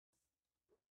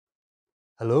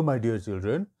Hello my dear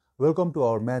children, welcome to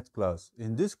our math class.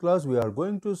 In this class we are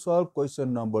going to solve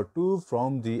question number 2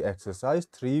 from the exercise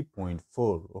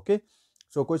 3.4. Okay,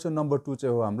 so question number 2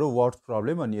 चाहिँ हो हाम्रो words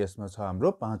problem अनि यसमा छ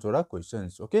हाम्रो 5 वटा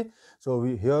questions. Okay, so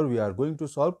here we are going to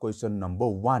solve question number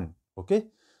 1. Okay,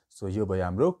 so यो भयो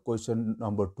हाम्रो question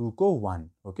number 2 को 1.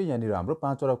 Okay, यहाँनिर हाम्रो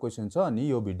 5 वटा question छ अनि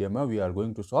यो भिडियोमा we are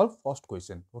going to solve first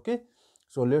question. Okay,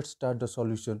 so let's start the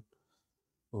solution.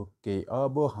 Okay,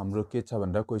 अब हाम्रो के छ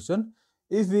भन्दा question,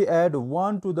 if we add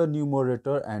 1 to the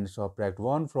numerator and subtract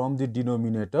 1 from the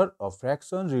denominator, a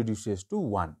fraction reduces to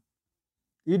 1.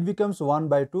 It becomes 1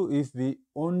 by 2 if we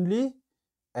only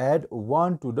add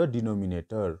 1 to the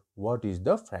denominator. What is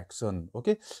the fraction?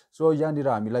 Okay, so यहाँनिर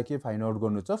हामीलाई के find out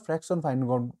गर्नु छ, fraction find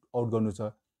out गर्नु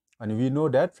छ अनि we know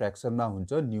that fraction मा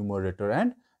हुन्छ numerator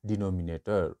and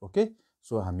denominator. Okay,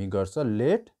 so हामी गर्छ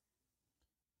let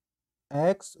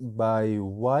x by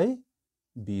y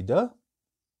be the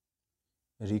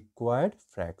required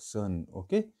fraction.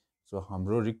 Okay, so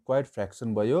हाम्रो required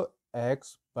fraction भयो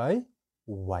x by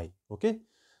y. Okay,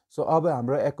 so अब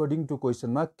हाम्रो according to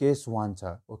question मा case 1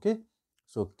 छ. Okay,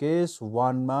 so case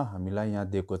 1 मा हामीलाई यहाँ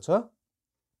दिएको छ,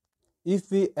 if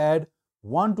we add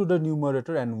 1 to the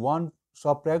numerator and 1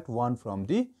 subtract 1 from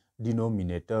the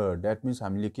denominator, that means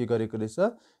हामीले के गरेको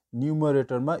रहेछ,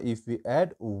 numerator मा if we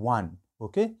add 1,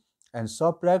 okay, and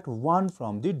subtract 1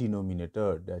 from the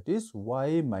denominator, that is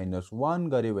y minus 1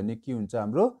 गरे भने के हुन्छ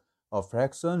हाम्रो, a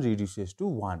fraction reduces to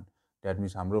 1, that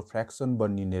means हाम्रो fraction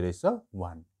बनिने रहेछ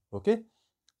 1. Okay,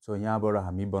 so यहाँबाट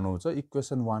हामी बनाउँछ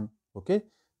equation 1. Okay,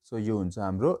 so यो हुन्छ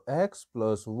हाम्रो x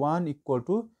plus 1 equal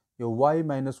to यो y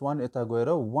minus 1 यता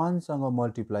गएर 1 सँग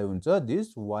multiply हुन्छ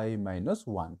this y minus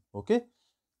 1. Okay,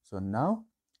 so now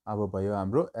अब भयो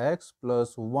हाम्रो x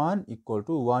plus 1 equal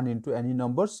to 1 into any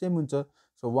number same हुन्छ.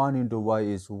 So 1 into y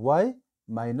is y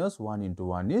minus 1 into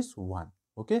 1 is 1.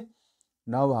 Okay,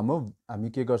 now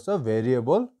हामी के गर्छ,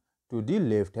 variable to the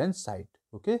left hand side.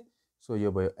 Okay, so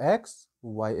यो भयो x,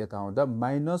 y यता आउँदा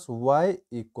minus y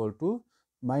equal to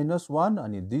minus 1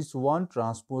 अनि this 1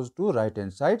 transpose to right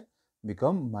hand side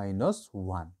become minus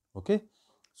 1. Okay,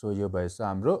 so यो भएछ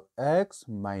हाम्रो x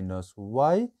minus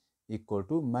y equal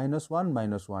to minus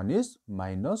 1 is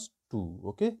minus 2.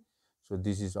 Okay, so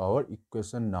this is our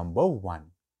equation number 1.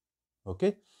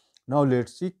 Okay, now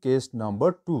let's see case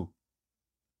number 2.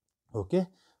 Okay,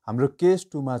 हाम्रो case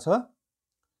 2 मा छ,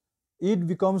 it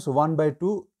becomes 1 by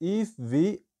 2 if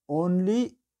we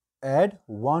only add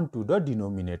 1 to the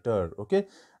denominator. Okay,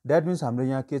 that means हाम्रो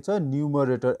यहाँ के छ,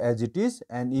 numerator as it is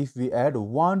and if we add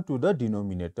 1 to the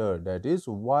denominator, that is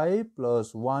y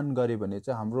plus 1 गरे भने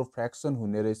चाहिँ हाम्रो fraction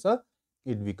हुने रहेछ,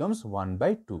 it becomes 1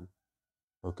 by 2.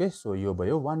 Okay, so यो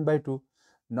भयो 1 by 2.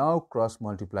 Now cross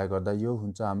multiply गर्दा यो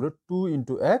हुन्छ हाम्रो 2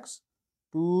 into x,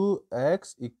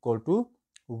 2x equal to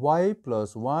y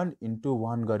plus 1 into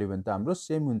 1 गरे भने त हाम्रो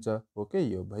सेम हुन्छ. Okay,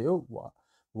 यो भयो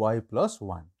y plus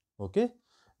 1. Okay,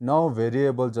 now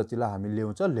variable जतिलाई हामी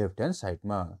ल्याउँछ left hand side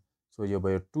मा. So यो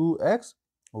भयो 2x,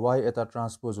 y यता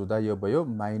transpose हुँदा यो भयो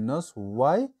minus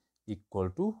y equal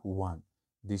to 1.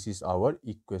 This is our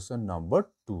equation number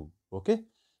 2. Okay,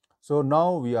 so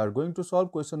now we are going to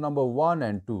solve question number 1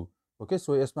 and 2. Okay,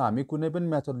 so यसमा हामी कुनै पनि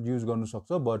method use गर्नु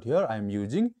सक्छ, but here I am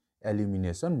using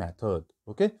elimination method.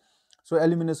 Okay, so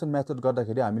elimination method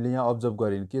गर्दाखेरि हामीले यहाँ observe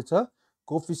गरेन के छ,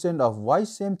 coefficient of y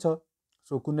same छ,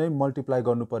 so कुनै multiply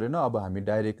गर्नु परेन, अब हामी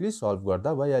directly solve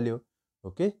गर्दा भइहाल्यो.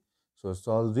 Okay, so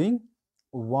solving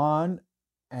 1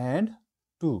 and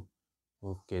 2.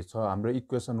 Okay, so हाम्रो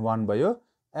equation 1 भयो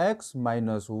x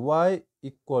minus y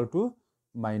equal to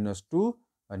minus 2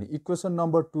 अनि equation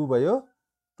number 2 भयो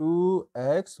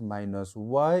 2x minus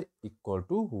y equal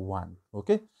to 1.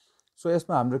 Okay, so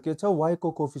यसमा हाम्रो के छ, y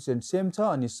को coefficient same छ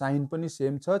अनि sign पनि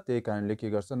same छ, त्यही कारणले के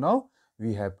गर्छ, now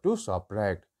we have to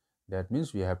subtract, that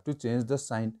means we have to change the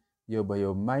sign. यो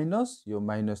भयो minus, यो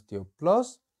minus थियो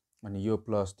plus अनि यो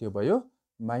plus थियो भयो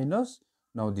minus.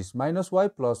 Now this minus y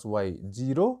plus y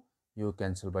 0, यो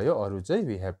cancel भयो, अरु चाहिँ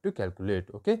we have to calculate.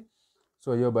 Okay,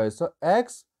 so यो भएछ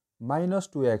x minus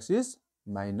 2x is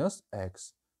minus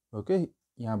x. Okay,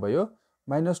 यहाँ भयो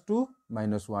minus 2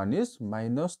 minus 1 is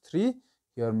minus 3,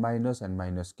 here minus and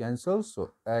minus cancel,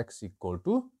 so x equal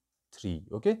to 3.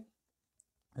 Okay,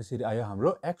 यसरी आयो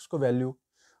हाम्रो x को value.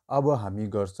 अब हामी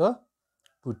गर्छ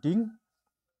putting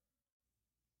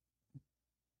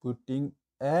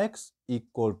x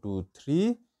equal to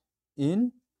 3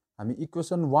 in, हामी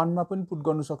equation 1 मा पनि put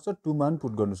गर्नु सक्छ, 2 मा पनि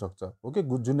put गर्नु सक्छ. Okay,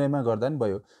 जुनैमा गर्दा नि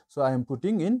भयो. So I am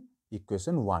putting in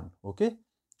equation 1. Okay,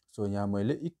 so यहाँ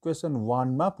मैले equation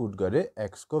 1 मा put गरे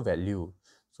x को value.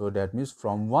 So that means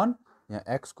from 1 यहाँ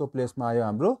x को place मा आयो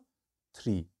हाम्रो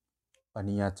 3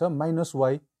 अनि यहाँ छ minus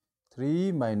y.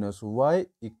 3 minus y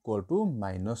equal to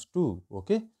 -2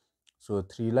 okay so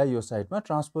 3 लाई यो साइडमा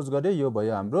ट्रान्सपोज गरे यो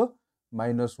भयो हाम्रो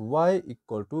minus y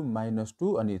equal to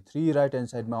 -2 अनि 3 राइट ह्यान्ड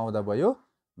साइडमा आउँदा भयो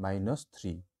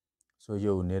 -3 सो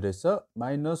यो हुने रहेछ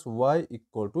minus y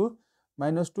equal to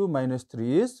 -2 minus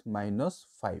 3 is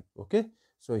 -5 okay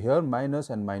so here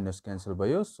minus and minus cancel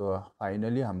भयो सो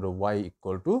फाइनली हाम्रो y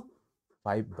equal to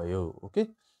 5 भयो ओके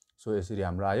सो यसरी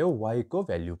हाम्रो आयो y को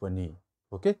भ्यालु पनि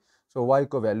ओके सो y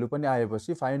को भ्यालु पनि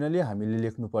आएपछि फाइनली हामीले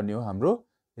लेख्नु पर्ने हो हाम्रो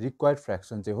रिक्वायर्ड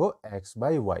फ्र्याक्सन चाहिँ हो x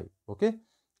by y okay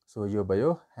so यो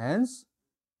भयो hence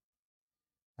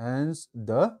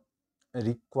the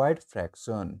required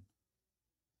fraction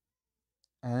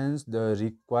hence the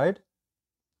required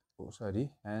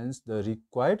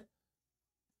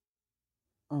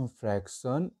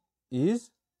fraction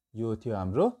is यो थियो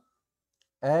हाम्रो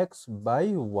x by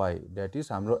y that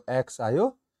is हाम्रो x आयो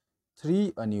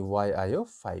 3 अनि y आयो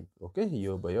 5 ओके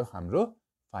यो भयो हाम्रो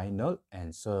फाइनल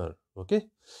एन्सर ओके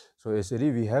सो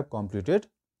यसरी we have completed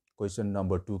question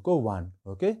number 2 को 1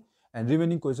 okay and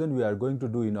remaining question we are going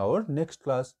to do in our next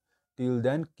class till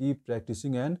then keep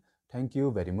practicing and thank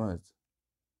you very much